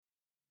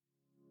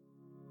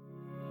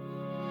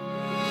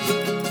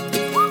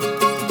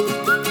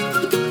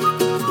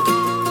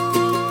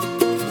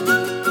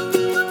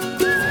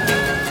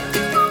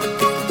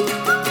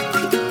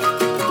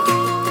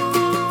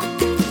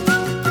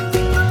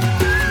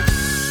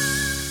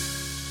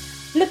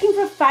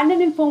fun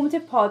and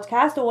informative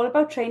podcast all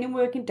about training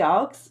working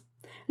dogs?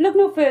 Look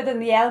no further than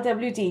the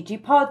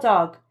LWDG Pod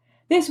Dog.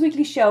 This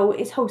weekly show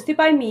is hosted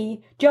by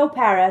me, Jo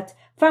Parrott,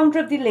 founder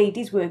of the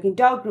Ladies Working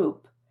Dog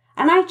Group,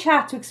 and I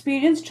chat to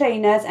experienced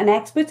trainers and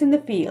experts in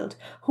the field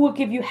who will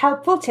give you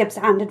helpful tips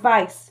and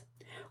advice.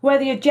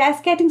 Whether you're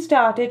just getting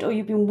started or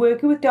you've been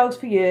working with dogs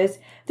for years,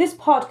 this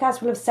podcast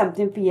will have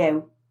something for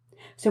you.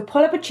 So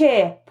pull up a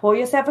chair, pour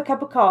yourself a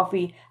cup of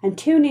coffee and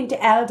tune in to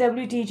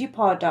LWDG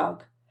Pod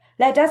Dog.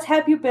 Let us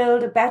help you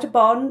build a better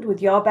bond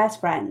with your best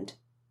friend.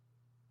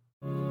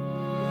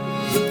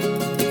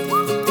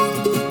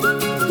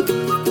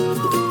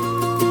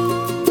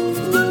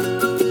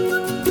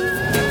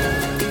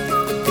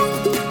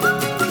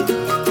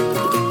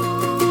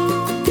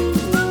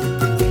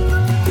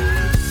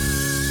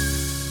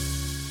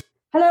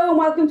 Hello and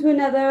welcome to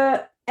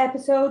another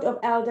episode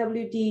of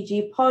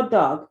LWDG Pod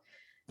Dog.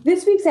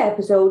 This week's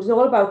episode is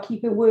all about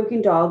keeping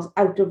working dogs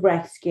out of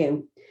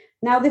rescue.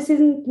 Now, this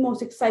isn't the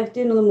most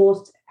exciting or the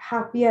most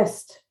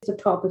happiest of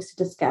topics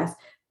to discuss,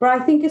 but I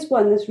think it's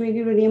one that's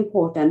really, really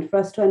important for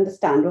us to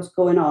understand what's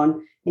going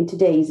on in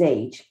today's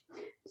age.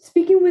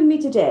 Speaking with me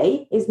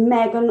today is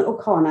Megan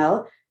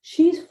O'Connell.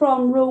 She's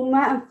from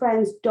Roma and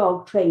Friends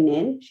Dog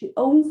Training. She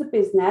owns the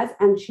business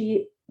and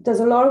she does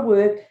a lot of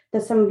work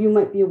that some of you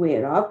might be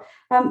aware of.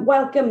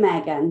 Welcome,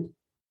 Megan.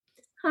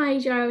 Hi,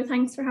 Jo.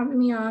 Thanks for having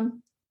me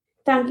on.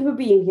 Thank you for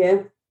being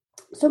here.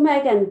 So,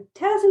 Megan,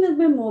 tell us a little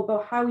bit more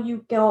about how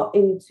you got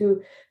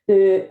into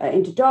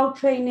dog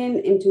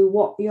training, into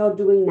what you're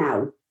doing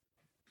now.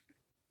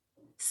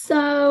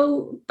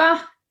 So,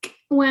 back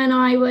when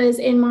I was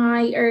in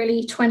my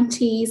early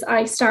 20s,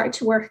 I started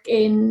to work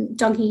in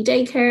doggy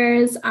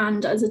daycares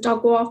and as a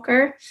dog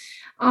walker.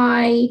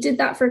 I did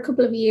that for a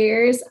couple of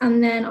years,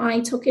 and then I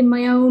took in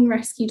my own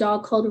rescue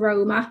dog called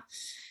Roma,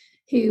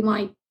 who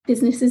my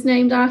business is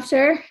named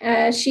after.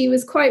 She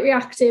was quite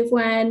reactive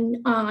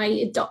when I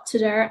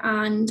adopted her,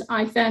 and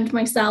I found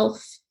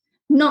myself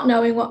not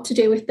knowing what to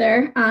do with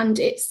her, and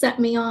it set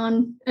me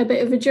on a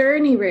bit of a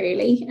journey,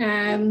 really.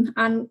 And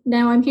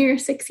now I'm here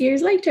 6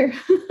 years later.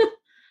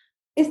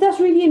 Is that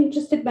really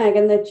interesting,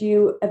 Megan, that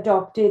you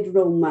adopted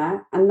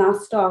Roma and that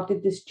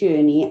started this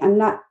journey,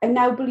 and that I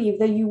now believe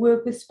that you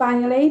work with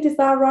Spaniel Aid, is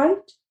that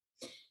right?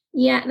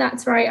 Yeah,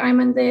 that's right. I'm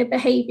on the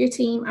behaviour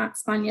team at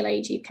Spaniel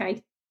Aid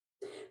UK.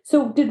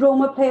 So did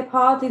Roma play a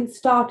part in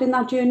starting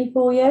that journey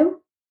for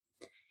you?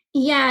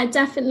 Yeah,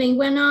 definitely.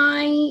 When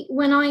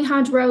I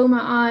had Roma,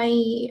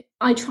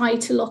 I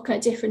tried to look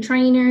at different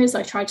trainers.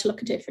 I tried to look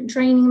at different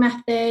training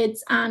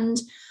methods, and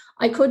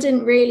I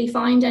couldn't really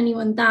find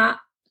anyone that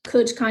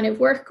could kind of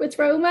work with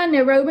Roma.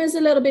 Now, Roma's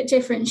a little bit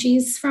different.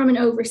 She's from an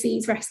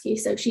overseas rescue,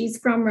 so she's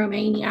from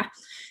Romania.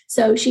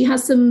 So she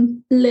has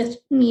some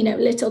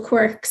little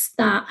quirks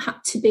that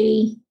had to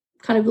be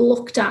kind of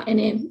looked at in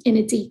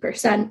a deeper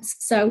sense.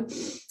 So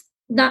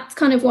that's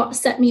kind of what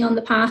set me on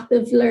the path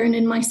of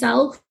learning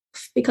myself,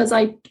 because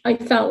I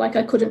felt like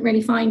I couldn't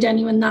really find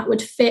anyone that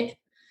would fit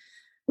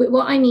with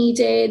what I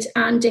needed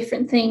and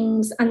different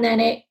things. And then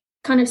it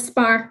kind of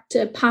sparked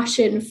a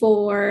passion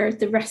for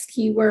the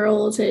rescue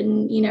world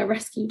and,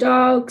 rescue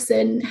dogs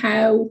and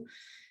how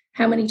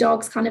many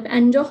dogs kind of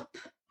end up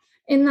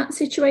in that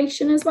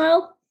situation as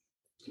well.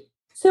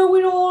 So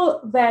we're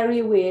all very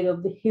aware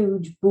of the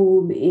huge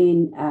boom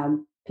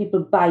in people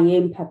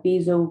buying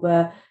puppies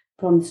over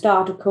from the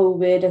start of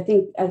COVID. I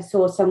think I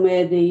saw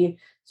somewhere the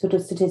sort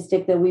of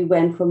statistic that we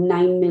went from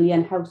 9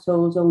 million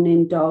households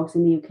owning dogs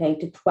in the UK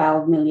to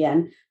 12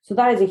 million. So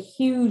that is a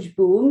huge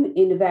boom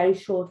in a very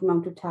short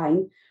amount of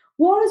time.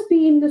 What has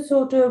been the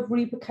sort of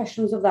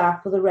repercussions of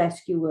that for the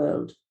rescue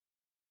world?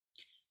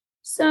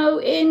 So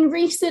in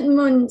recent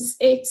months,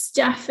 it's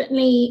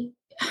definitely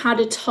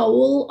had a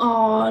toll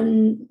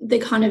on the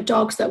kind of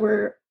dogs that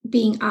were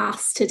being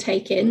asked to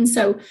take in.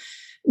 So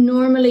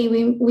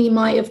normally we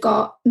might have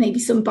got maybe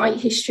some bite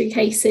history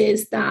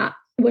cases that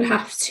would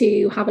have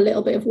to have a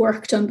little bit of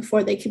work done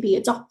before they could be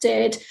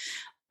adopted.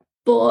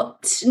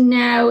 But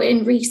now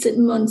in recent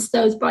months,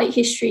 those bite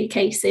history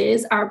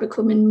cases are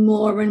becoming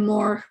more and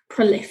more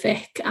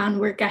prolific, and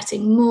we're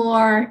getting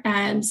more.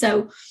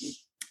 So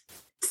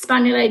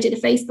Spaniel Aid did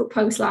a Facebook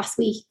post last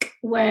week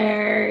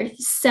where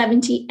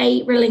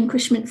 78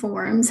 relinquishment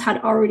forms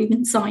had already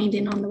been signed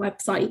in on the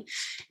website.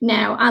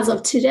 Now, as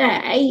of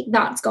today,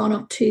 that's gone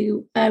up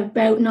to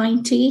about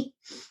 90,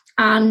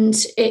 and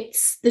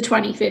it's the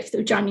 25th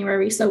of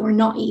January, so we're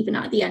not even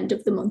at the end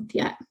of the month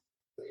yet.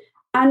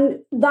 And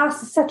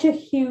that's such a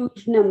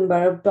huge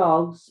number of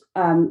dogs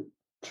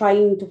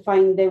trying to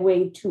find their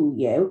way to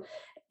you.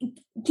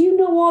 Do you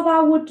know what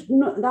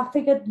that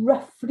figure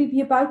roughly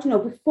be about?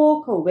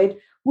 Before COVID,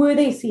 were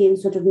they seeing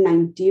sort of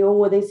 90 or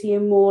were they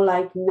seeing more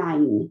like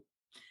 9?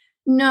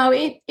 No,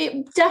 it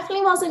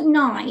definitely wasn't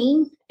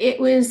 9. It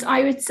was,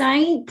 I would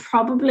say,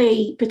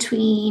 probably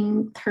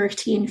between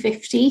 30 and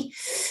 50.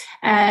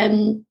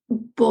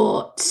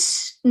 But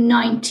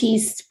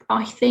 90s,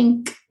 I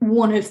think,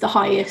 one of the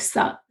highest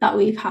that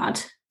we've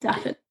had,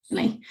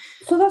 definitely.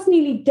 So that's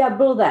nearly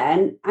double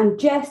then, and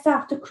just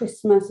after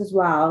Christmas as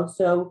well.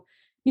 So,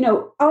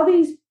 are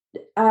these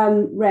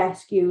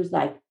rescues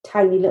like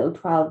tiny little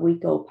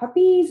 12-week-old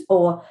puppies,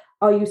 or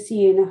are you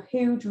seeing a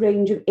huge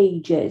range of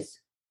ages?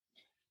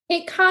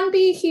 It can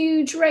be a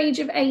huge range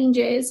of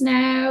ages.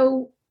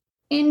 Now,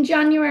 in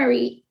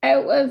January,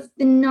 out of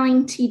the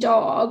 90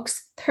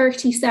 dogs,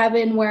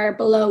 37 were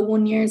below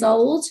 1 year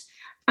old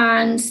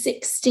and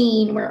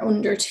 16 were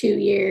under 2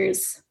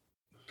 years.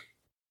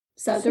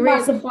 So there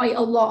is quite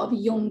a lot of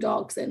young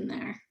dogs in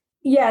there.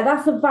 Yeah,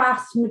 that's a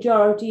vast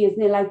majority,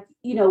 isn't it? Like,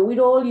 we'd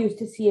all used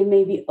to see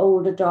maybe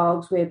older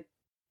dogs where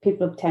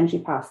people have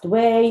potentially passed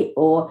away,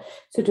 or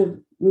sort of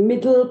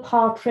middle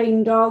part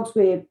trained dogs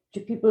where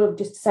people have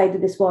just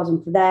decided this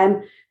wasn't for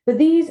them. But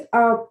these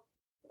are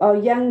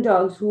young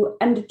dogs who are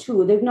under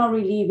 2. They've not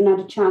really even had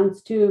a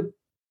chance to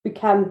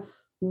become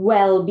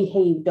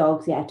well-behaved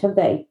dogs yet, have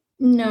they?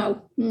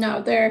 No,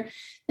 they're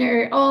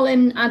all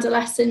in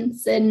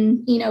adolescence,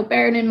 and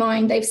bearing in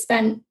mind they've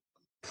spent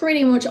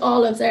pretty much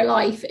all of their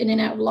life in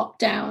and out of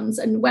lockdowns,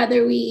 and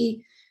whether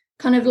we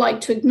kind of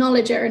like to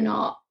acknowledge it or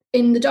not,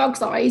 in the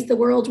dog's eyes, the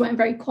world went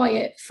very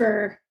quiet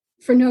for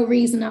no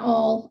reason at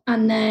all,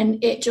 and then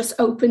it just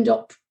opened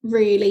up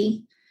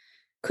really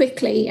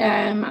quickly,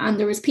 and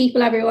there was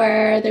people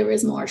everywhere, there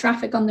was more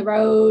traffic on the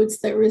roads,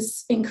 there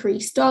was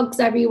increased dogs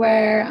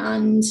everywhere,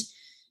 and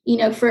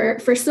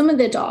for some of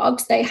the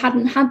dogs, they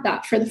hadn't had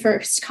that for the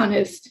first kind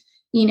of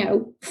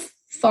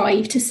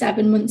 5 to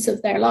 7 months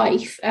of their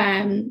life,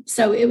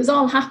 so it was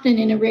all happening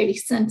in a really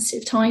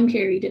sensitive time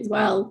period as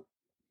well.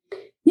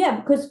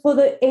 Yeah, because for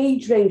the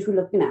age range we're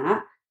looking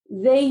at,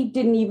 they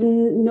didn't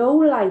even know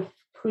life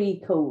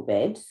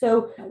pre-COVID,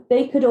 so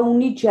they could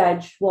only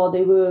judge what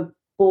they were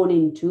born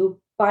into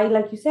by,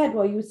 like you said,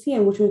 what you were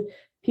seeing, which was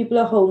people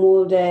are home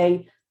all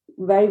day,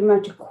 very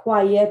much a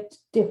quiet,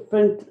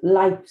 different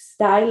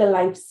lifestyle, a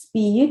life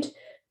speed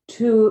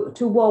to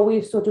what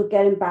we're sort of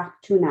getting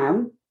back to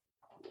now.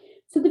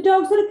 So the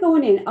dogs that are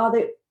going in, are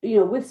they,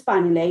 with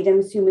Spaniel Aid, I'm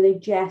assuming they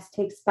just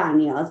take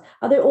Spaniels.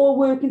 Are they all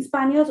working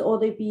Spaniels, or are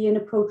they being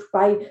approached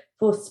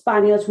for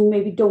Spaniels who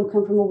maybe don't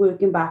come from a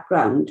working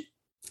background?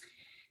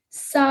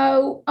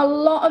 So a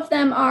lot of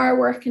them are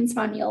working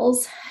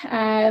Spaniels.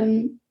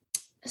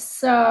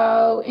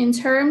 So in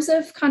terms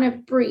of kind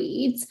of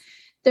breeds,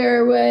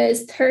 there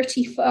was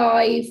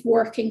 35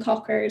 working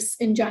cockers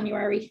in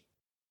January.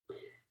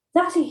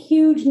 That's a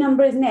huge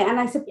number, isn't it? And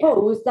I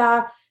suppose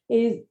that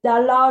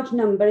large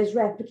number is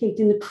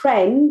replicating the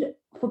trend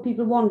for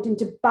people wanting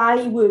to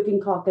buy working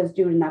cockers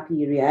during that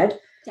period.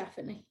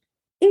 Definitely.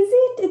 Is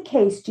it a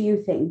case, do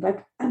you think,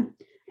 like,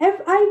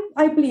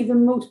 I believe that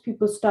most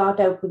people start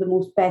out with the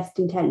most best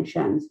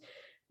intentions.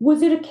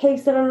 Was it a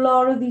case that a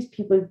lot of these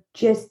people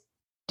just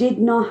did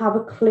not have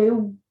a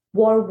clue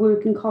what a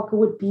working cocker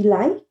would be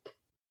like?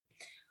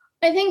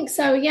 I think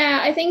so, yeah.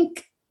 I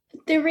think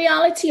the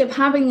reality of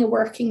having a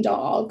working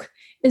dog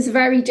is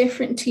very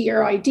different to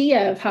your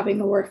idea of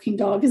having a working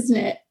dog, isn't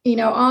it?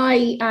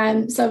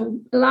 So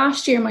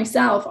last year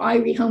myself, I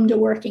rehomed a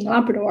working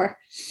Labrador.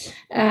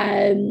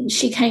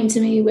 She came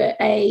to me with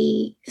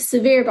a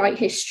severe bite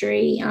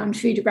history and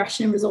food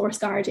aggression and resource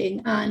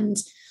guarding, and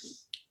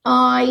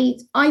I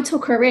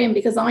took her in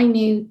because I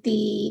knew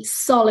the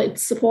solid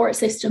support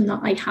system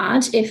that I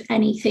had if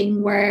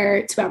anything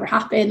were to ever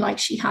happen, like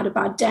she had a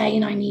bad day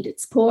and I needed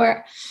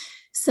support.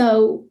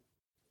 So,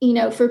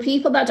 for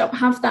people that don't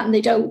have that and they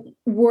don't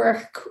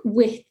work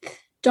with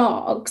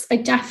dogs, I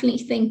definitely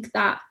think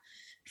that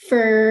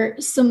for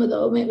some of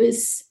them it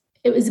was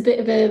a bit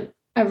of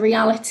a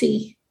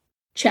reality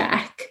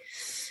check,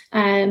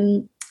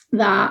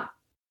 that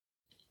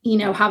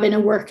having a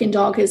working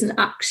dog isn't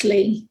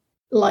actually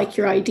like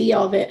your idea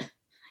of it.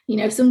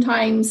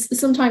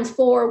 Sometimes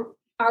for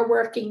our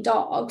working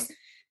dogs,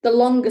 the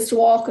longest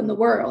walk in the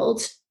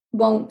world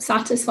won't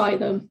satisfy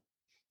them.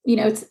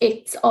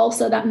 It's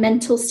also that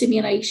mental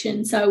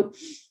stimulation. So,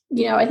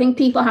 I think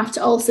people have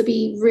to also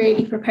be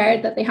really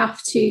prepared that they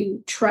have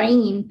to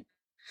train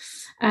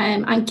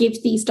and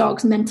give these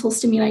dogs mental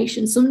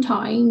stimulation.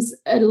 Sometimes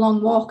a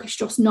long walk is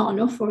just not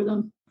enough for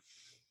them.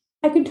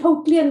 I can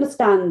totally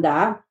understand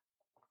that.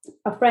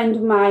 A friend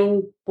of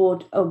mine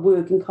bought a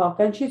working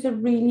cocker, and she's a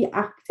really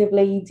active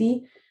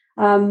lady.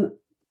 And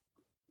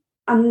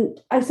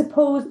I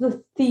suppose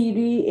the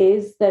theory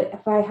is that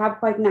if I have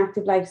quite an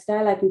active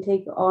lifestyle, I can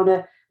take on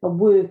a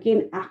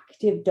working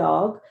active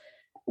dog.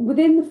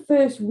 Within the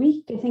first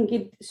week, I think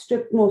it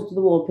stripped most of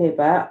the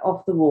wallpaper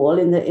off the wall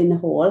in the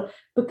hall,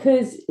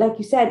 because, like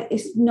you said,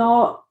 it's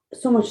not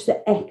so much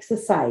the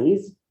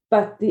exercise,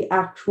 but the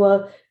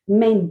actual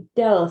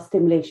mental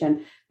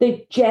stimulation.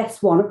 They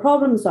just want to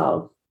problem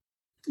solve.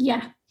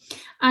 Yeah.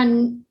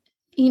 And,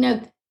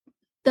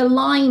 the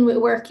line with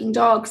working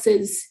dogs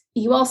is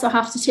you also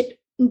have to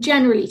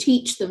generally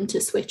teach them to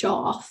switch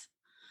off.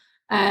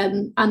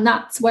 And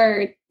that's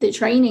where the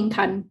training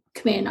can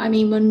come in. I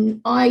mean,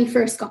 when I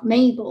first got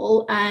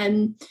Mabel,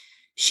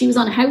 she was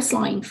on a house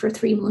line for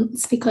 3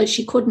 months because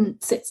she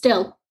couldn't sit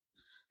still.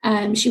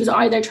 She was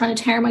either trying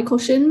to tear my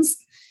cushions,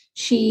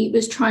 she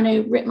was trying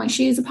to rip my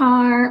shoes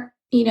apart.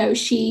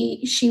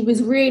 She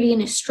was really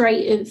in a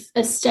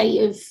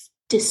state of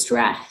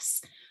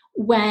distress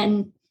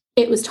when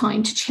it was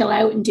time to chill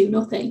out and do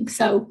nothing.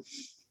 So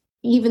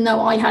even though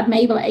I had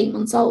Mabel at 8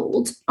 months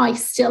old, I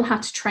still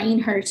had to train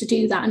her to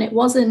do that. And it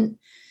wasn't,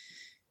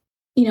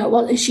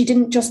 she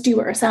didn't just do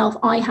it herself.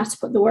 I had to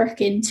put the work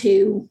in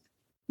to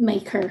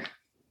make her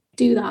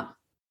do that.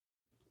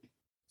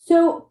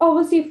 So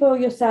obviously for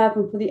yourself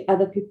and for the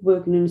other people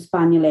working in a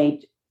spaniel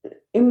aid,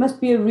 it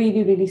must be a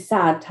really, really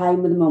sad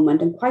time at the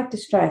moment and quite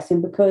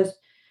distressing, because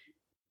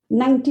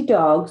 90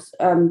 dogs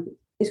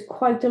is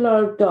quite a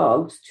lot of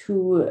dogs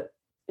to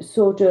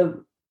sort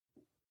of,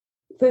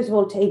 first of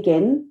all, take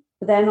in,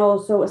 but then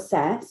also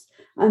assess,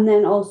 and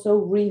then also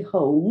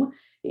rehome.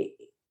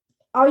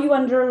 Are you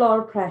under a lot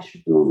of pressure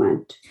at the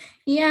moment?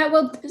 Yeah,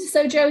 well,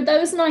 so Jo,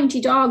 those 90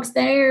 dogs,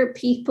 they're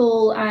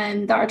people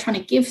that are trying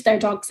to give their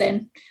dogs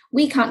in.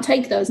 We can't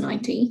take those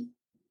 90.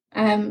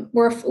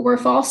 We're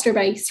foster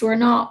based. We're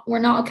not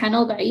a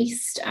kennel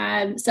based.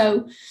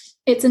 So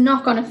it's a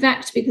knock-on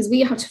effect, because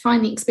we have to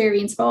find the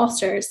experienced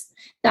fosters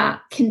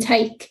that can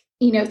take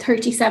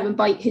 37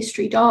 bite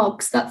history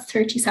dogs. That's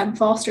 37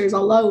 fosters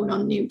alone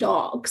on new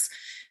dogs.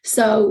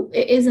 So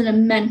it is an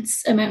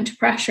immense amount of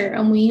pressure,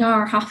 and we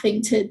are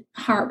having to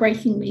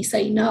heartbreakingly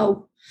say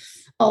no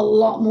a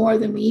lot more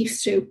than we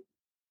used to.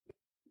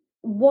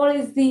 What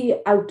is the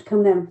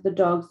outcome then for the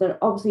dogs? That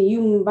obviously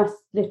you must,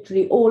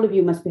 literally all of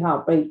you must be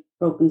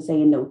heartbroken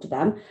saying no to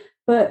them,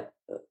 but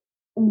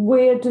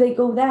where do they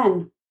go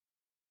then?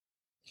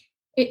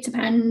 It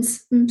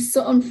depends.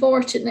 So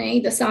unfortunately,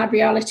 the sad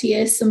reality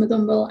is some of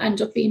them will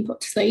end up being put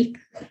to sleep.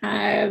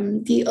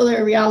 The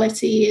other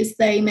reality is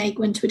they may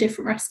go into a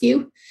different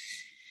rescue.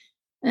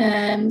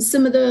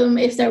 Some of them,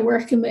 if they're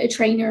working with a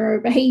trainer or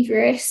a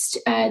behaviourist,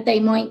 they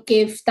might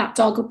give that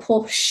dog a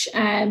push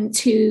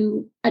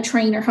to a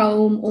trainer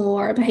home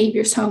or a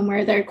behaviourist home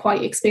where they're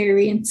quite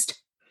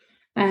experienced.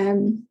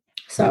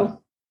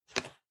 So,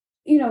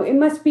 it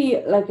must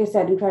be, like I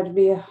said,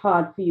 incredibly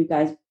hard for you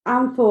guys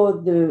and for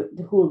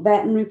the whole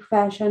veterinary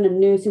profession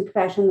and nursing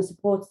profession, the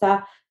support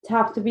staff, to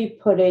have to be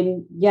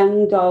putting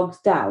young dogs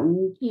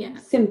down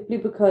simply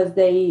because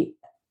they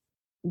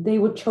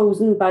were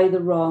chosen by the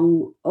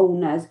wrong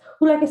owners,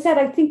 who, like I said,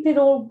 I think they're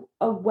all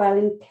are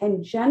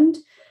well-intentioned.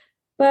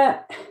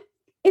 But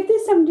if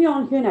there's somebody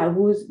on here now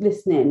who's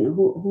listening,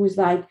 who's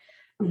like,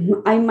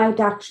 I might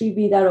actually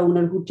be that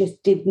owner who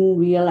just didn't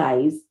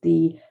realise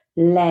the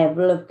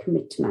level of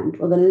commitment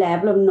or the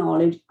level of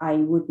knowledge I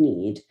would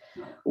need,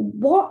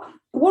 what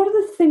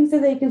are the things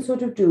that they can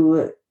sort of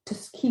do to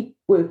keep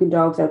working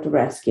dogs out of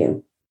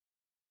rescue?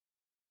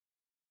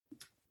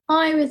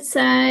 I would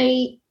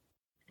say,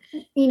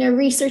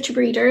 research your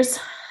breeders,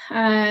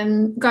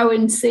 go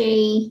and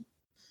see,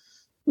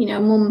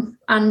 mum,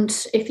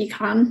 and if you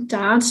can,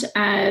 dad,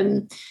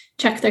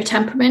 check their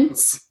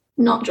temperaments,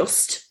 not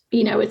just,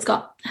 it's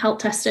got health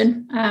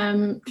testing.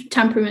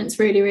 Temperament's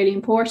really, really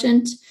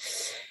important.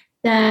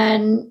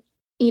 Then,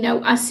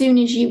 as soon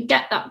as you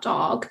get that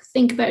dog,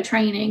 think about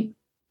training.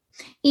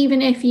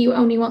 Even if you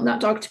only want that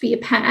dog to be a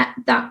pet,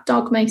 that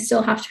dog may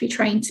still have to be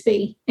trained to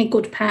be a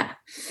good pet.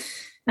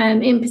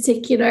 In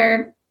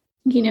particular,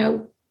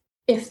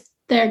 if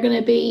they're going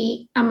to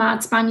be a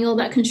mad spaniel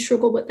that can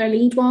struggle with their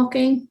lead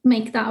walking,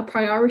 make that a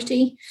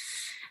priority.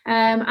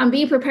 And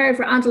be prepared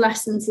for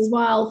adolescence as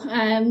well.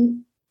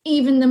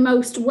 Even the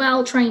most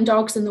well-trained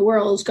dogs in the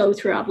world go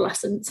through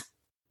adolescence.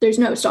 There's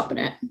no stopping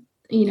it.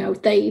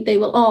 They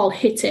will all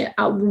hit it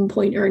at one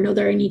point or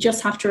another, and you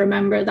just have to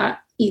remember that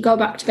you go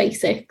back to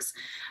basics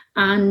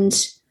and,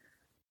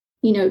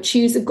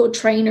 choose a good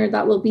trainer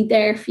that will be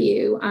there for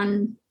you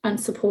and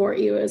support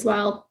you as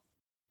well.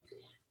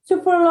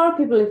 So for a lot of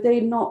people, if they're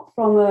not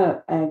from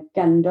a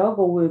gun dog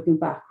or working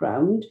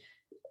background,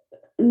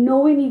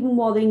 knowing even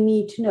what they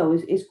need to know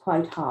is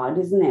quite hard,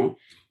 isn't it?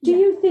 Do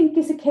you think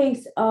it's a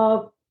case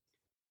of,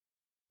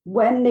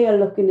 when they are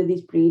looking at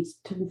these breeds,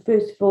 to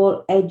first of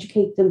all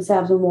educate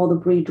themselves on what the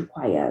breed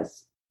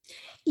requires?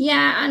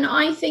 Yeah, and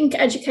I think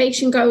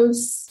education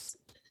goes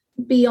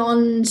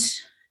beyond,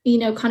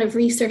 kind of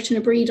researching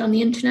a breed on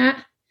the internet.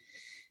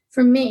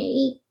 For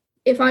me,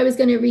 if I was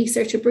going to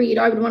research a breed,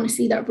 I would want to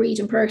see that breed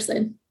in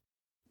person.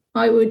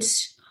 I would,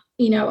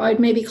 I'd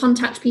maybe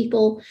contact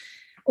people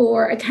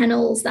or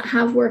kennels that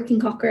have working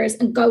cockers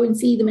and go and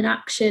see them in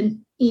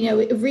action.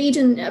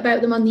 Reading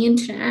about them on the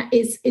internet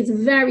is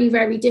very,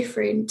 very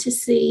different to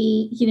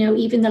see,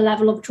 even the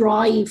level of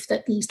drive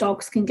that these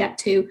dogs can get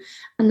to.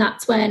 And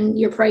that's when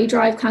your prey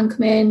drive can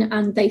come in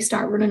and they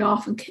start running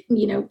off and,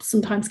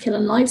 sometimes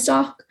killing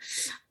livestock,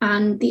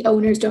 and the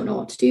owners don't know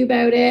what to do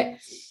about it.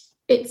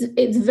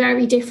 It's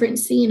very different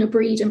seeing a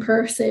breed in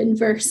person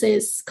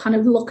versus kind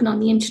of looking on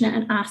the internet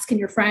and asking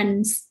your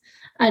friends,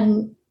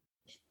 and,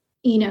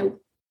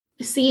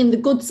 seeing the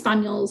good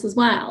spaniels as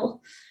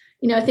well.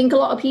 I think a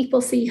lot of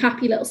people see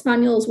happy little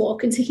spaniels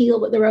walking to heel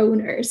with their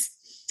owners,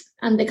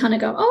 and they kind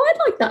of go, oh, I'd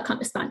like that kind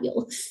of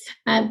spaniel.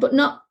 But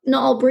not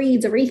all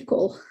breeds are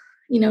equal.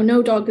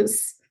 No dog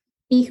is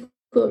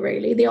equal,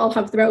 really. They all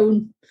have their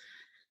own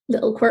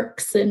little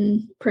quirks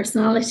and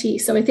personality.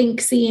 So I think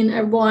seeing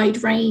a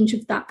wide range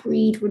of that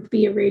breed would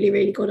be a really,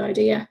 really good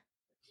idea.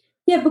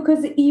 Yeah,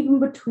 because even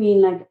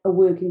between like a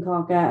working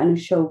cocker and a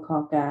show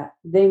cocker,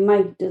 they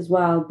might as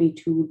well be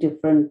two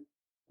different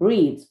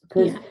breeds,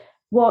 because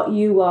what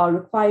you are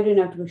requiring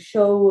out of a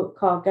show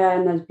cocker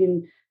and has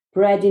been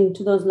bred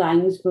into those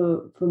lines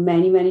for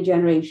many, many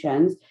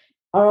generations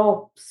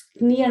are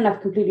near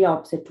enough completely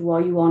opposite to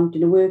what you want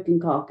in a working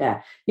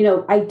cocker.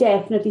 I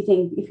definitely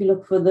think if you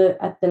look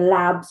at the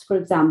labs, for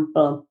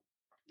example,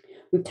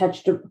 we've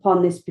touched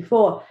upon this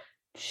before.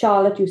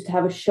 Charlotte used to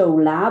have a show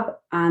lab,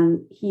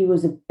 and he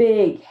was a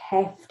big,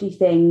 hefty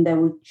thing. He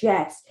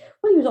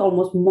was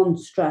almost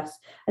monstrous.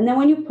 And then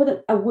when you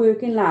put a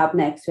working lab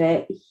next to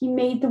it, he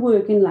made the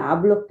working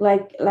lab look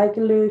like a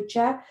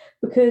lurcher,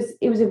 because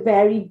it was a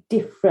very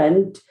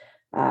different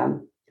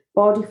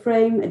body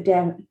frame,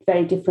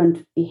 very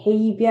different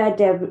behavior,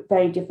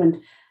 very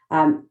different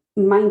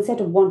mindset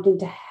of wanting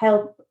to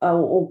help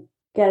or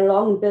get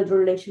along and build a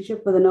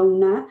relationship with an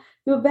owner.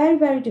 They were very,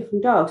 very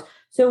different dogs.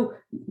 So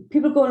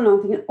people going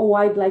along thinking, oh,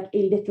 I'd like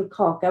a little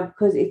cocker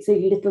because it's a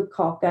little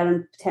cocker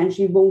and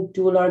potentially won't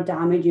do a lot of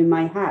damage in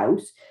my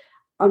house,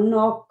 are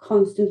not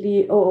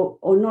constantly or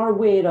not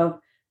aware of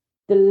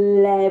the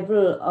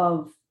level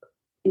of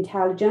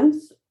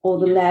intelligence or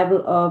the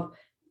level of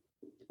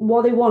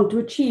what they want to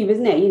achieve,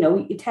 isn't it?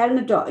 You're telling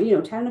a dog,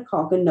 telling a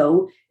cocker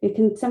no, it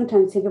can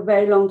sometimes take a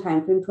very long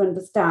time for him to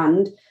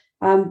understand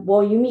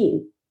what you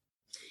mean.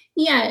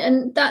 Yeah,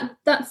 and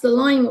that's the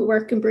line with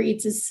working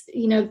breeds is,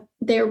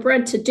 they're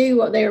bred to do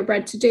what they are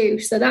bred to do.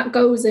 So that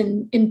goes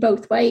in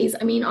both ways.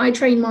 I mean, I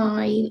train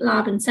my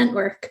lab in scent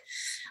work,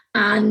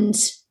 and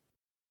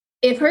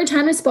if her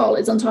tennis ball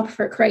is on top of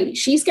her crate,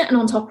 she's getting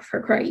on top of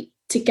her crate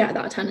to get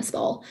that tennis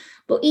ball.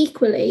 But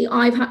equally,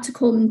 I've had to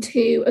come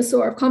to a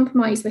sort of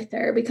compromise with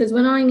her, because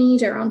when I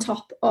need her on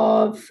top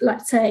of,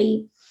 let's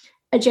say,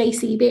 a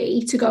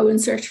JCB to go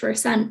and search for a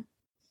scent,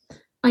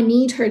 I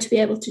need her to be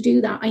able to do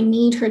that. I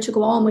need her to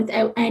go on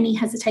without any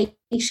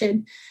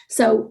hesitation.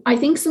 So I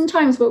think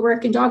sometimes with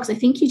working dogs, I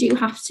think you do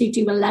have to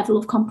do a level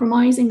of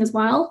compromising as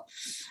well,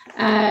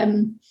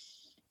 in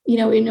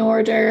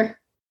order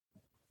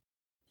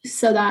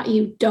so that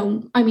you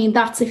don't,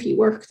 that's if you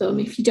work them,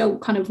 if you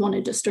don't kind of want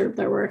to disturb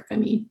their work,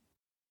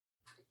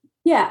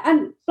 Yeah,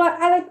 and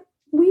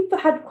we've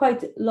had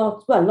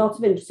lots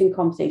of interesting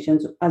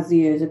conversations as the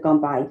years have gone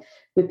by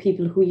with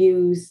people who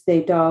use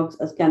their dogs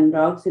as gun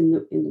dogs in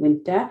the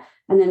winter,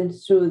 and then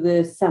through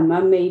the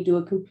summer may do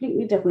a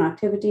completely different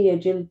activity,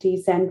 agility,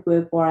 scent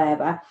work,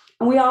 whatever.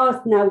 And we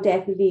are now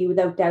definitely,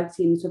 without doubt,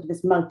 seeing sort of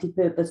this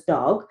multi-purpose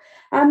dog.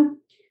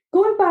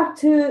 Going back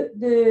to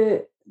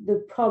the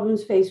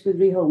problems faced with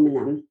rehoming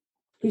them,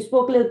 you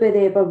spoke a little bit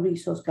there about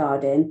resource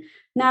guarding.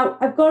 Now,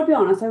 I've got to be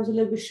honest, I was a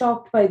little bit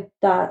shocked by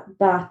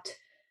that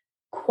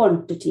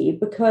quantity,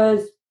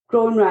 because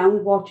growing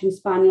around watching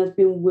spaniels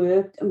being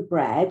worked and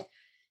bred,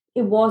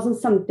 it wasn't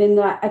something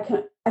that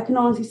I can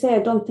honestly say I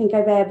don't think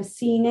I've ever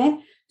seen it.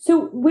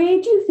 So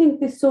where do you think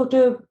this sort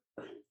of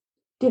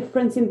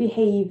difference in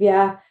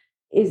behavior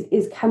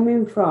is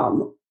coming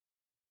from?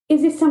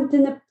 Is it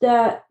something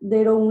that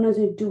their owners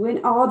are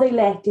doing? Are they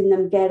letting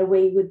them get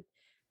away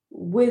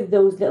with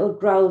those little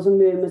growls and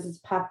murmurs as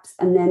pups,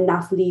 and then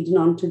that's leading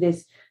on to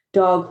this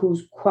dog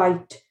who's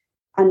quite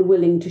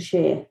unwilling to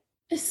share?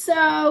 So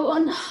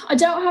I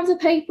don't have the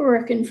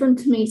paperwork in front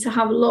of me to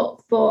have a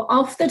look, but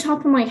off the top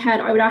of my head,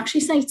 I would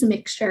actually say it's a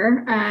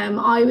mixture.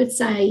 I would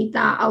say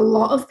that a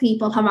lot of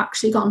people have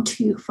actually gone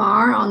too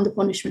far on the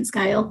punishment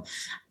scale,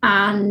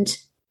 and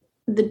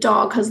the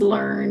dog has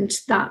learned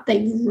that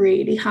they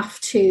really have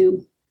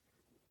to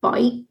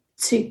bite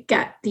to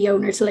get the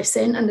owner to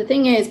listen. And the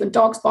thing is, when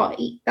dogs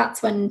bite,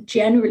 that's when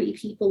generally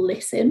people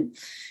listen.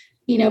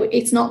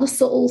 It's not the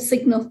subtle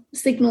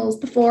signals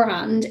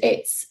beforehand.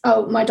 It's,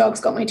 oh, my dog's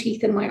got my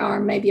teeth in my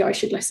arm, maybe I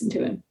should listen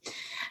to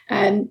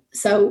him.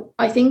 So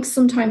I think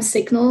sometimes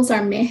signals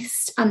are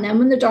missed. And then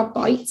when the dog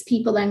bites,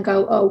 people then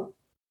go, oh,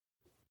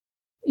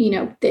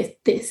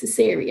 this is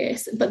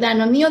serious. But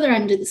then on the other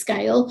end of the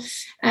scale,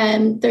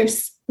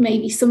 there's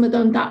maybe some of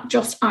them that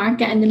just aren't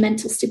getting the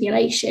mental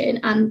stimulation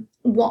and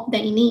what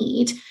they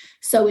need.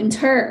 So in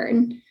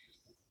turn,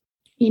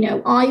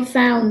 I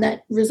found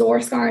that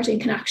resource guarding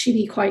can actually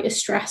be quite a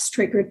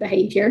stress-triggered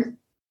behaviour.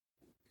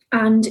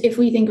 And if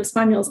we think of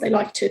spaniels, they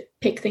like to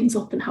pick things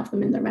up and have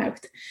them in their mouth.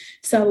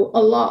 So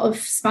a lot of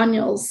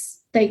spaniels,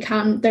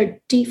 their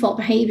default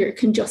behaviour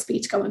can just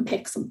be to go and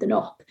pick something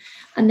up.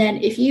 And then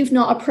if you've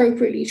not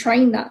appropriately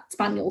trained that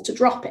spaniel to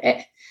drop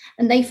it,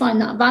 and they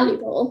find that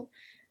valuable,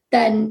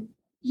 then,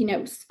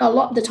 a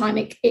lot of the time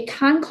it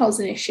can cause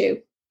an issue.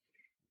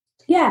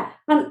 Yeah,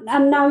 and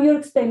now you're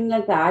explaining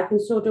like that, I can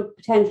sort of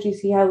potentially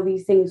see how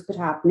these things could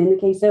happen in the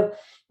case of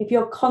if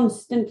you're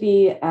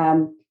constantly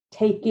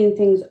taking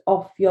things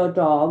off your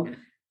dog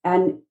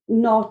and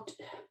not,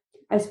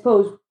 I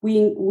suppose we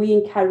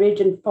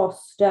encourage and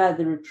foster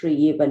the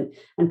retrieve and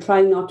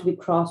try not to be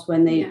cross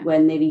when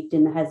they're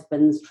eating the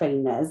husband's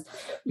trainers.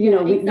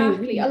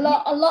 Exactly. A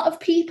lot of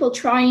people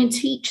try and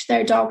teach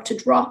their dog to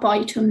drop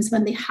items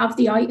when they have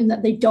the item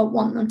that they don't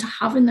want them to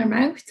have in their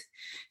mouth.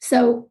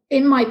 So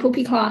in my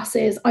puppy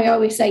classes, I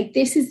always say,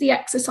 this is the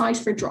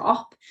exercise for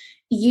drop.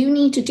 You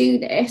need to do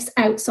this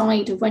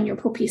outside of when your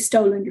puppy has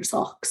stolen your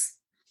socks.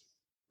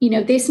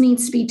 This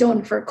needs to be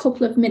done for a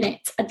couple of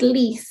minutes, at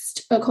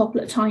least a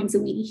couple of times a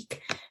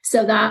week,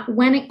 so that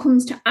when it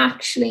comes to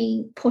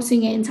actually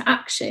putting it into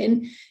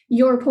action,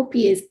 your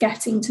puppy is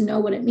getting to know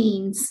what it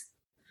means.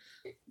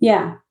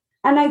 Yeah.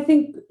 And I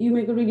think you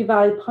make a really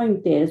valid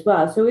point there as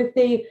well. So if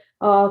they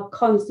are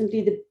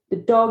constantly, the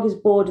dog is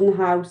bored in the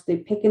house, they're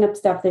picking up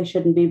stuff they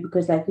shouldn't be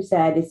because, like you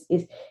said,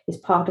 it's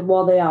part of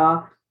what they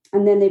are.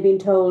 And then they've been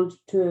told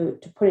to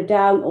put it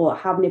down or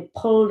having it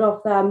pulled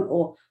off them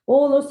or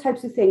all those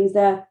types of things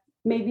that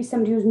maybe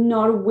somebody who's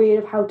not aware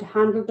of how to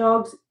handle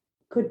dogs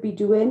could be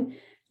doing.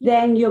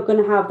 Then you're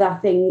going to have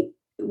that thing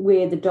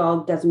where the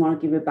dog doesn't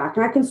want to give it back.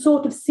 And I can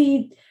sort of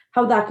see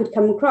how that could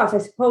come across. I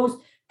suppose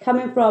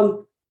coming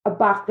from a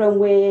background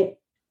where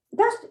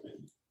that's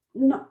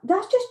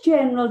just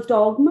general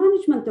dog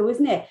management though,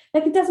 isn't it?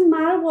 Like, it doesn't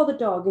matter what the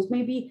dog is.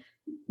 Maybe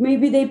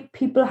they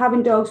people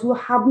having dogs who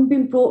haven't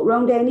been brought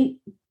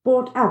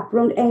up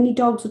around any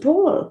dogs at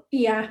all.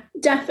 Yeah,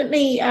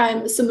 definitely.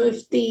 Some of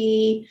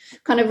the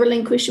kind of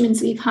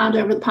relinquishments we've had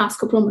over the past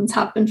couple of months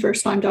have been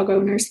first-time dog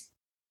owners.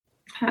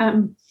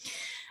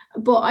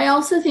 But I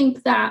also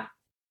think that,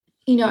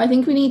 I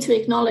think we need to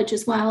acknowledge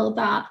as well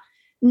that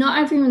not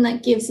everyone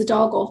that gives a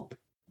dog up,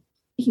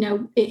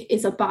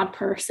 is a bad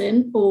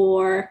person,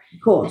 or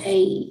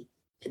they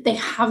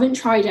haven't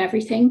tried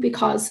everything,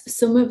 because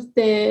some of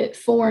the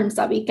forms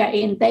that we get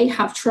in, they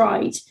have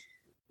tried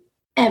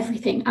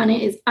everything and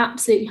it is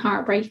absolutely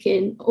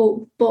heartbreaking.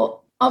 But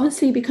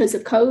obviously because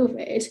of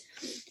COVID,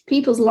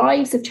 people's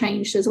lives have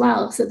changed as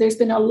well. So there's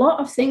been a lot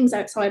of things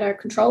outside our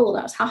control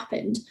that's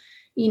happened,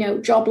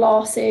 job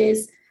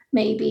losses,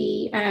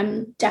 maybe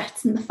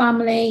deaths in the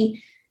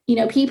family,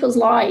 people's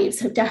lives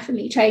have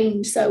definitely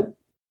changed. So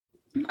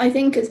I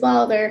think as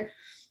well there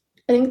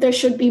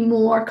should be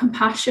more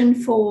compassion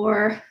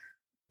for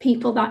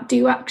people that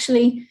do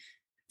actually,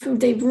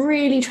 they've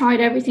really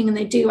tried everything and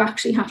they do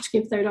actually have to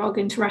give their dog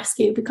into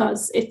rescue,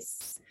 because it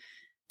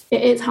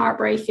is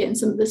heartbreaking,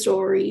 some of the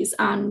stories.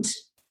 And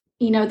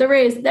there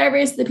is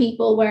the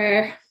people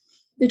where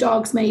the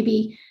dogs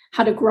maybe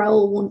had a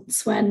growl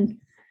once when,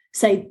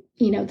 say,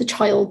 the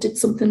child did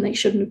something they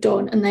shouldn't have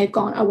done and they've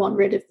gone, I want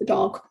rid of the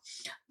dog.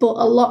 But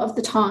a lot of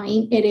the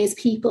time it is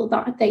people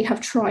that they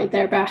have tried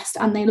their best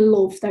and they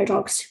love their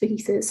dogs to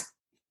pieces.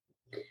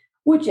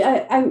 Which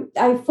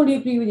I fully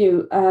agree with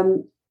you.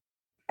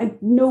 I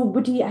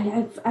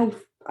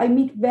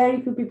meet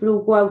very few people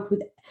who go out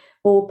with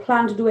or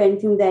plan to do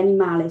anything with any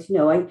malice.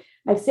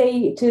 I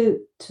say to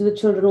the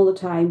children all the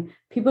time,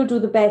 people do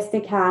the best they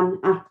can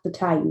at the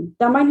time.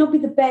 That might not be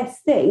the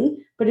best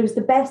thing, but it was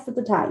the best at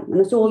the time, and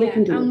that's all they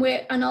can do.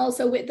 And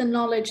also with the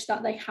knowledge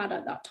that they had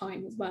at that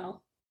time as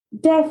well.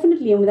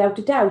 Definitely, and without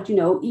a doubt,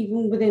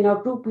 even within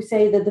our group, we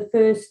say that the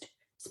first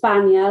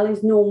spaniel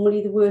is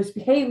normally the worst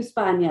behaved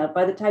spaniel.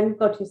 By the time you've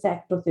got your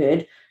second or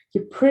third,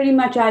 you're pretty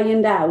much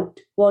ironed out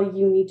what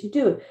you need to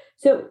do.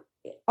 So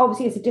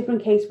obviously it's a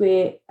different case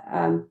where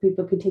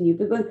people continue.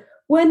 But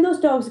when those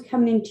dogs are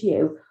coming into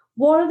you,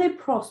 what are their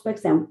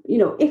prospects then?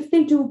 If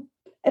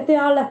they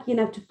are lucky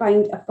enough to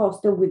find a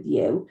foster with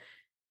you,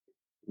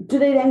 do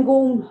they then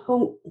go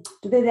home?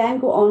 Do they then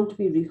go on to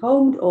be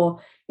rehomed,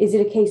 or is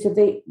it a case of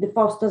the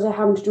fosters are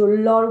having to do a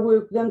lot of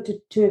work with them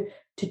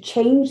to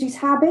change these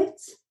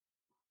habits?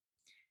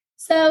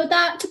 So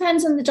that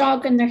depends on the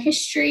dog and their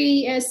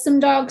history. Some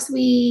dogs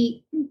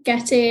we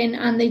get in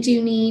and they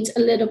do need a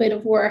little bit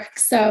of work.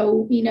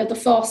 So, the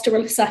foster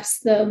will assess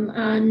them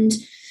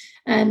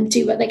and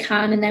do what they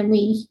can. And then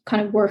we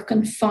kind of work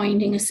on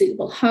finding a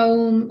suitable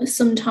home.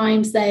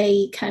 Sometimes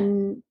they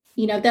can,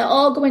 they'll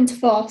all go into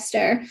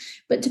foster,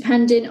 but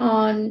depending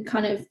on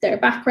kind of their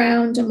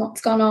background and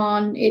what's gone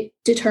on, it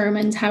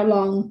determines how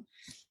long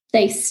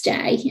they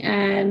stay.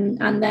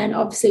 And then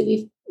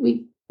obviously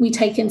we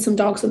take in some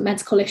dogs with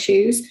medical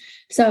issues.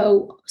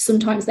 So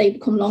sometimes they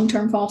become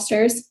long-term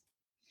fosters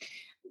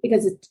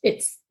because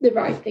it's the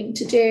right thing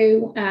to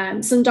do.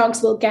 Some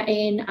dogs will get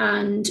in,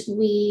 and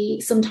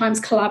we sometimes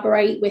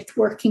collaborate with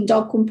working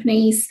dog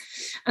companies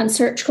and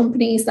search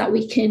companies that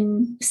we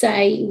can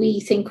say, we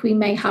think we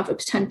may have a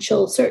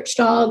potential search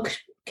dog.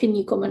 Can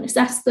you come and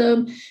assess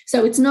them?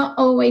 So it's not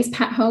always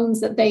pet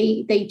homes that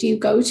they do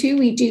go to.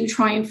 We do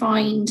try and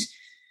find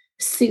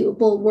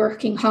suitable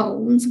working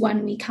homes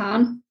when we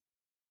can.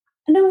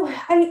 No,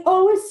 I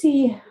always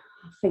see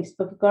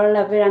Facebook, you've got to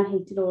love it and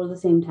hate it all at the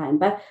same time.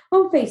 But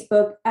on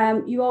Facebook,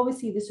 you always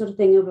see this sort of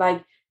thing of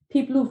like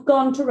people who've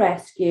gone to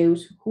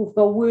rescues, who've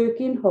got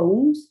working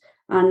homes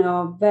and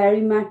are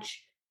very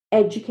much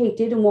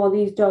educated in what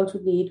these dogs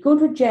would need, go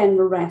to a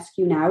general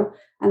rescue now,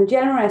 and the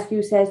general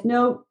rescue says,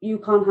 no, you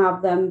can't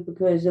have them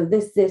because of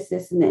this,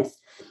 and this.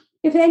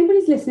 If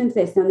anybody's listening to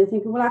this now and they're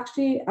thinking, well,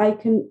 actually, I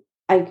can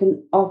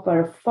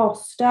offer a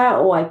foster,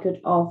 or I could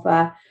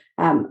offer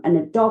an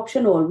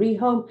adoption or a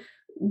rehome,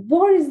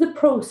 what is the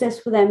process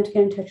for them to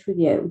get in touch with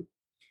you?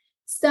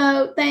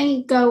 So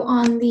they go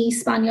on the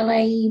Spaniel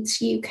Aid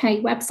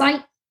UK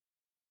website,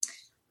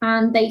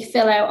 and they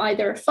fill out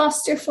either a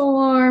foster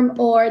form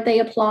or they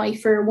apply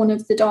for one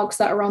of the dogs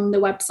that are on the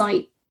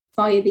website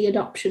via the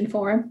adoption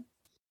form.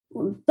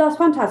 That's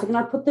fantastic. And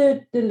I'll put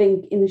the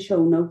link in the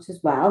show notes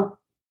as well.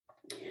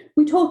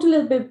 We talked a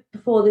little bit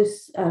before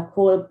this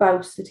call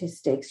about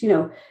statistics. You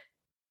know,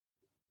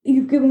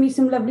 you've given me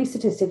some lovely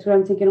statistics where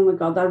I'm thinking, oh my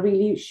God, that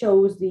really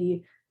shows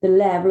the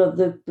level of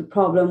the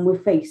problem we're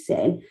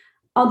facing.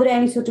 Are there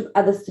any sort of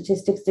other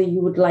statistics that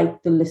you would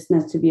like the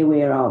listeners to be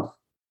aware of?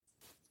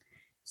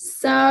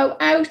 So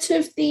out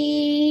of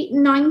the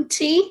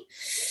 90,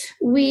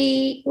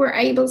 we were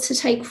able to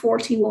take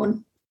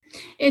 41.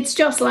 It's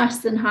just less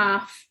than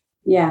half.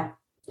 Yeah.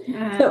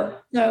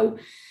 So,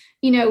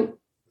 you know,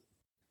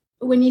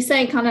 when you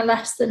say kind of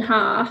less than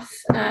half,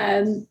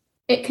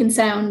 it can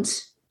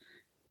sound,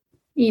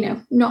 you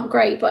know, not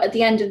great, but at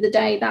the end of the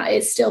day, that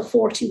is still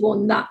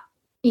 41 that,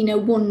 you know,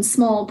 one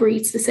small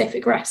breed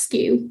specific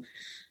rescue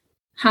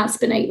has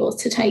been able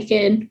to take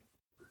in.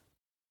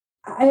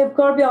 I have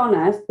got to be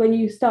honest, when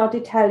you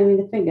started telling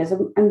me the figures,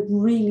 I'm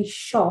really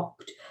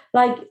shocked.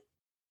 Like,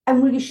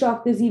 I'm really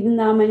shocked there's even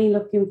that many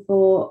looking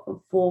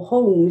for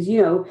homes,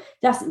 you know.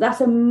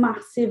 That's a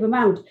massive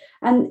amount.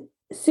 And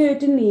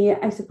certainly,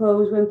 I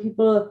suppose, when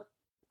people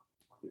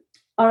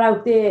are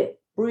out there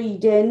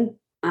breeding,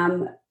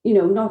 you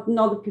know, not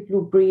the people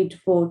who breed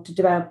to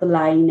develop the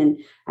line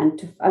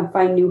and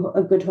find new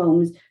good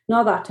homes,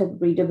 not that type of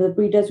breeder, but the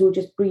breeders who are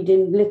just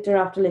breeding litter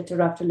after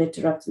litter after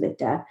litter after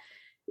litter,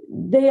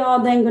 they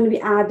are then going to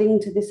be adding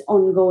to this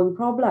ongoing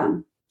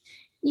problem.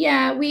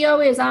 Yeah, we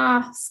always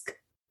ask,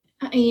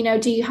 you know,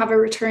 do you have a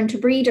return to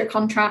breeder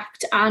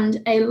contract?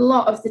 And a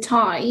lot of the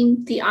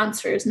time, the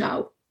answer is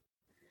no.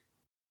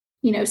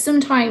 You know,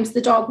 sometimes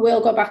the dog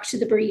will go back to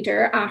the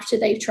breeder after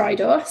they've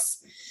tried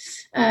us.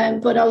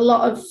 But a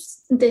lot of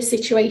this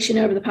situation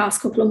over the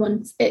past couple of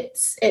months,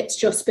 it's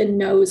just been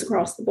no's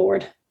across the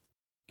board.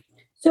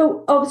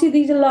 So obviously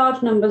these are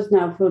large numbers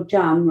now for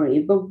January,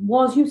 but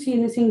was you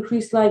seeing this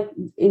increase like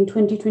in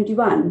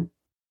 2021?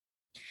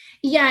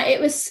 Yeah, it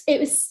was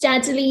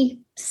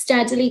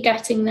steadily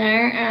getting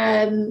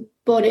there,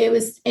 but it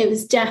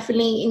was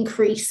definitely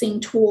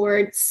increasing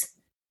towards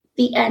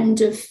the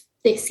end of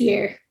this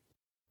year.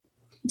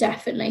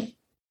 Definitely.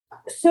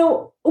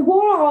 So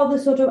what are the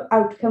sort of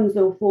outcomes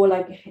though for,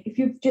 like, if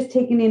you've just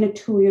taken in a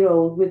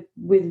 2-year-old with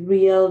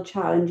real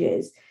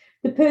challenges,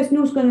 the person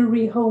who's going to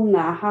rehome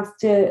that has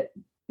to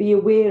be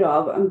aware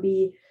of and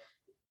be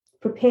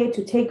prepared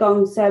to take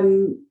on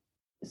some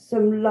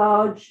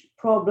large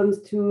problems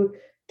to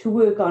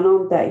work on,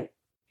 aren't they?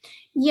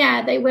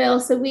 Yeah, they will.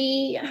 So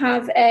we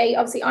have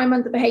obviously I'm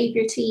on the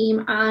behaviour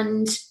team,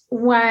 and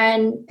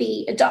when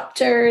the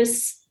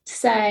adopters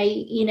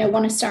say, you know,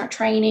 want to start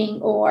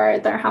training or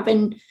they're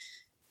having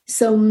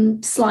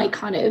some slight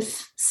kind of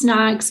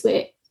snags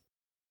with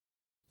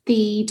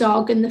the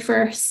dog in the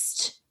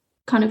first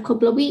kind of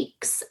couple of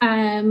weeks,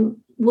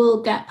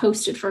 we'll get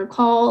posted for a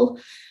call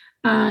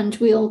and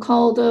we'll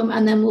call them,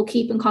 and then we'll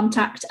keep in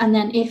contact, and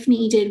then if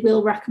needed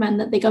we'll recommend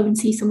that they go and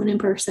see someone in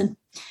person.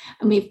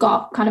 And we've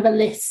got kind of a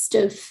list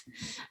of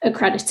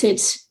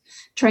accredited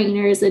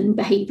trainers and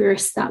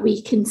behaviourists that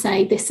we can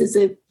say this is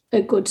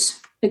a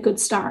good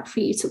start for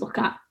you to look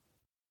at.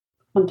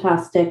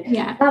 Fantastic.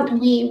 Yeah,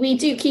 we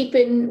do keep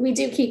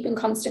in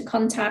constant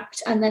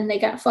contact, and then they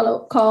get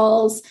follow-up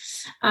calls,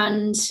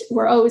 and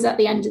we're always at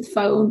the end of the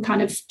phone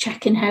kind of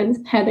checking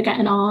how they're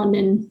getting on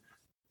and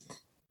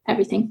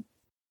everything.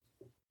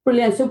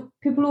 Brilliant. So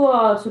people who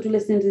are sort of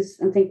listening to this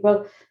and think,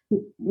 well,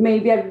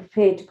 maybe I'm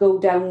prepared to go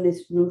down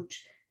this route,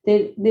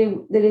 there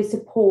is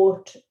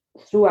support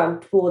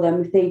throughout for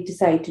them if they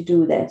decide to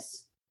do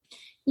this.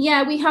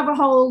 Yeah, we have a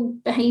whole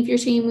behaviour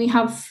team. We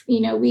have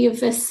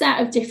a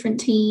set of different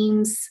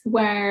teams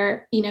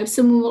where, you know,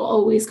 someone will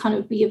always kind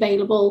of be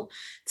available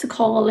to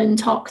call and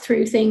talk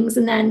through things.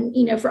 And then,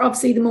 you know, for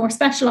obviously the more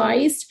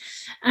specialised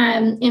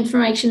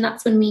information,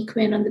 that's when we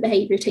come in on the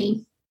behaviour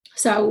team.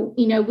 So,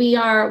 you know, we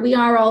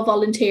are all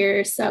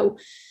volunteers. So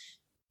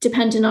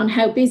depending on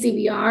how busy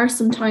we are,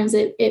 sometimes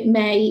it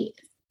may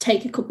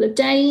take a couple of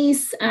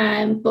days.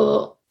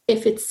 But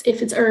if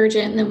it's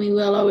urgent, then we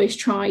will always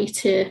try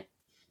to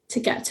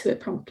get to it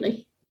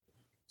promptly.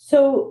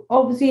 So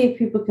obviously if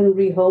people can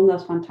rehome,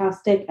 that's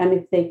fantastic, and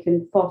if they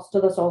can foster,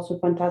 that's also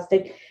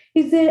fantastic.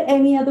 Is there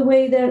any other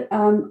way that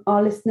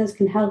our listeners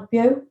can help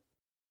you?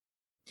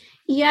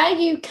 Yeah,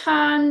 you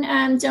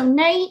can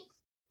donate.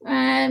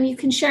 You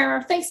can share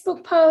our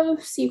Facebook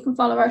posts, you can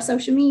follow our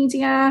social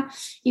media,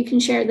 you can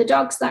share the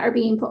dogs that are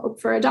being put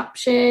up for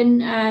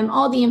adoption.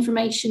 All the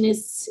information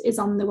is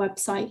on the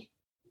website.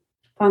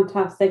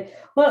 Fantastic.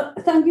 Well,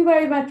 thank you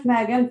very much,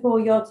 Megan, for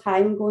your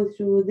time going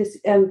through this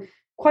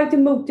quite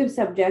emotive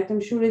subject.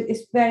 I'm sure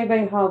it's very,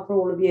 very hard for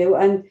all of you,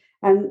 and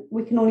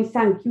we can only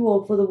thank you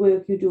all for the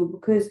work you do,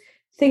 because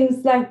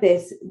things like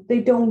this, they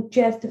don't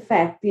just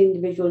affect the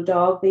individual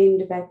dog, they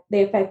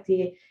affect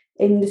the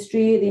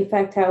industry, they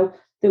affect how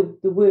the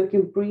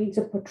working breeds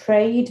are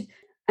portrayed,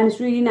 And it's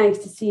really nice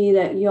to see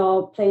that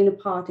you're playing a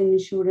part in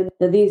ensuring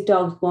that these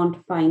dogs want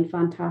to find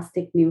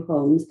fantastic new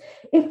homes.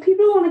 If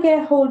people want to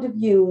get a hold of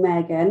you,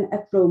 Megan,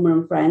 at Roma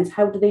and Friends,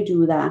 how do they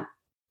do that?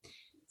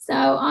 So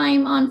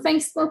I'm on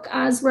Facebook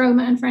as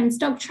Roma and Friends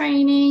Dog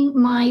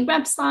Training. My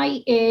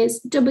website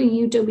is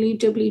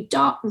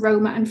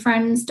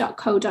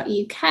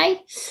www.romaandfriends.co.uk.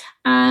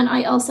 And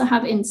I also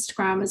have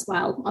Instagram as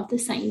well of the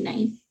same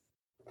name.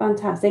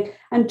 Fantastic.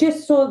 And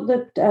just so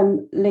that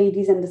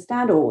ladies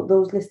understand, or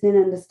those listening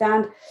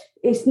understand,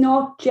 it's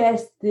not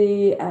just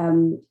the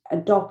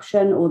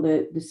adoption or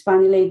the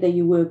spaniel aid that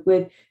you work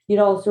with.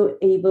 You're also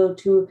able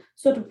to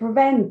sort of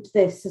prevent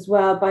this as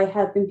well by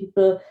helping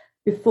people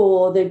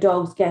before their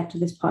dogs get to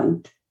this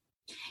point.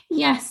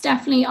 Yes,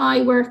 definitely.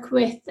 I work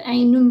with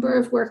a number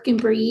of working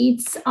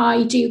breeds.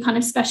 I do kind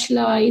of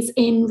specialise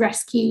in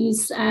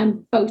rescues,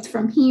 both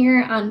from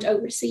here and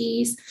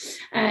overseas.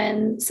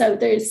 So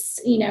there's,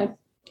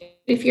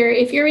 if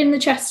you're in the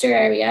Chester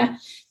area,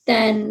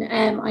 then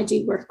I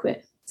do work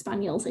with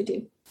spaniels. I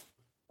do.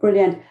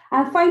 Brilliant.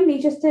 And finally,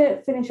 just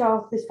to finish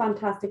off this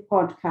fantastic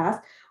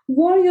podcast,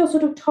 what are your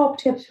sort of top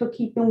tips for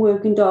keeping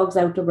working dogs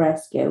out of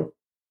rescue?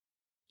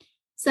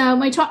 So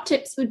my top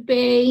tips would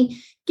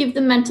be give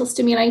them mental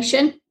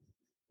stimulation,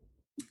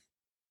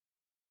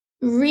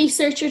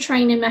 research your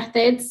training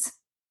methods,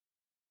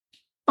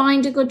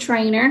 find a good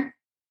trainer,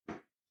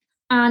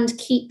 and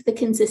keep the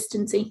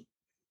consistency.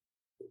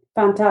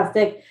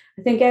 Fantastic.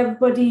 I think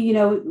everybody,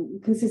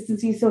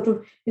 consistency sort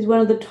of is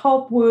one of the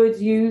top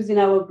words used in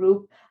our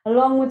group,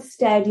 along with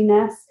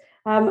steadiness.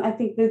 I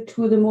think they're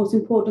two of the most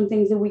important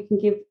things that we can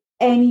give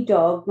any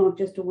dog, not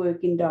just a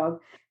working dog.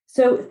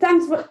 So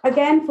thanks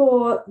again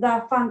for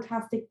that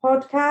fantastic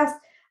podcast.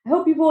 I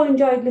hope you've all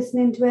enjoyed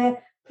listening to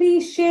it.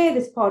 Please share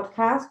this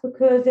podcast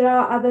because there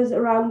are others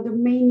around that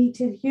may need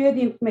to hear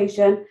the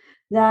information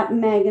that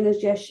Megan has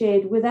just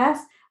shared with us.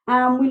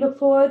 And we look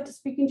forward to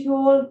speaking to you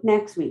all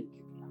next week.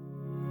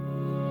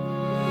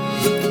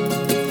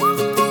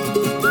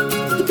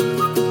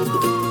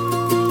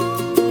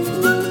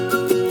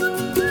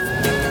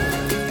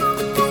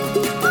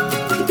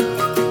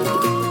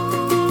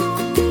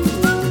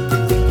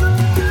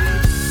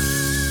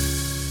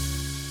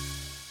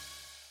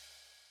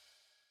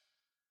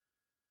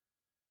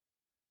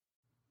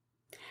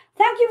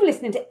 Thank you for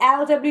listening to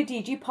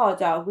LWDG Pod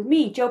Dog with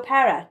me, Jo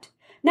Parrott.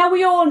 Now,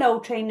 we all know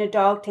training a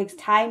dog takes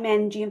time,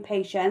 energy and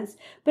patience,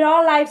 but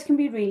our lives can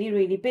be really,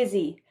 really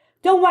busy.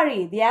 Don't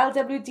worry, the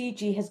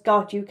LWDG has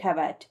got you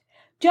covered.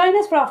 Join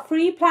us for our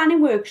free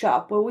planning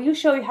workshop where we'll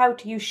show you how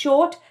to use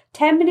short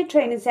 10-minute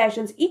training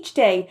sessions each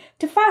day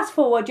to fast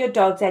forward your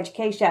dog's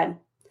education.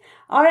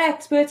 Our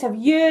experts have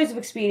years of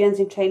experience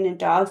in training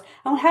dogs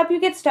and will help you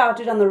get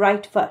started on the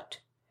right foot.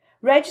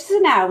 Register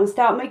now and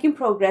start making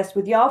progress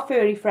with your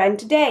furry friend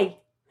today.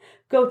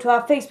 Go to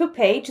our Facebook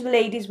page, the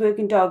Ladies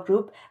Working Dog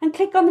Group, and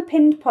click on the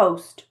pinned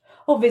post,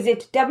 or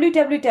visit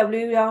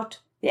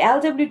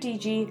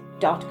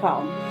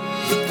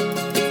www.thelwdg.com.